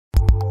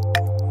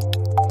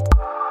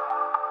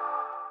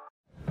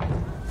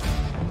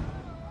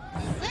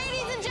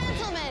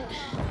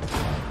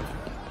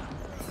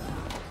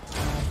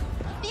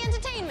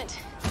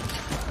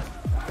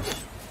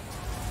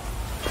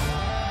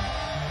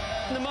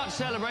much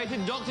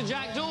celebrated Dr.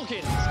 Jack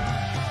Dawkins.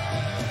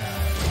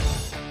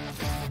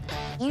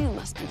 You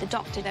must be the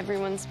doctor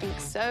everyone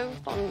speaks so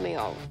fondly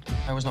of.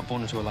 I was not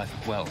born into a life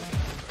of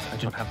wealth. I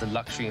do not have the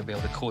luxury of being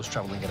able to cause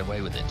trouble and get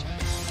away with it.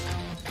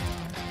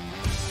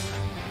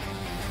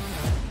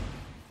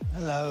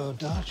 Hello,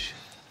 Dodge.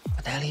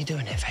 What the hell are you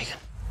doing here, Fagin?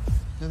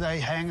 Do they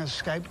hang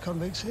escaped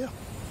convicts here?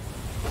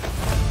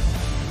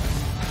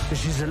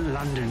 This isn't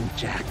London,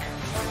 Jack.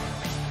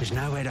 There's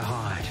nowhere to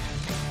hide.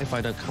 If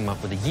I don't come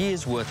up with a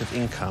year's worth of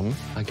income,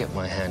 I get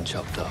my hand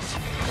chopped off.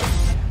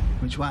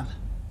 Which one?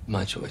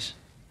 My choice.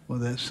 Well,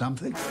 there's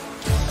something.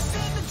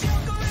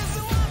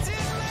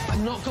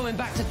 I'm not going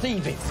back to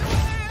thieving.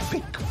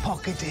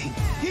 Pickpocketing.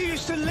 You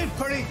used to live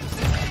for it.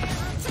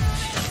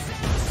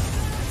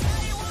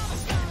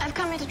 I've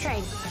come here to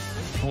trade.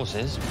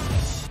 Horses?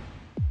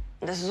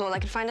 This is all I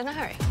could find in a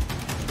hurry.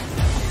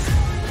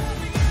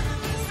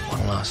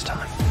 One last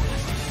time.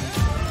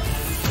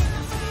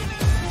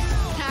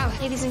 Now,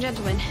 ladies and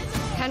gentlemen,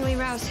 can we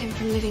rouse him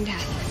from living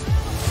death?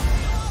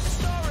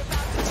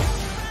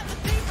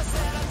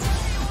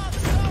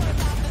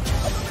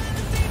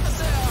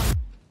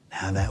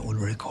 Now, that would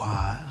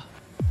require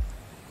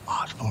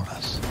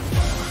artfulness.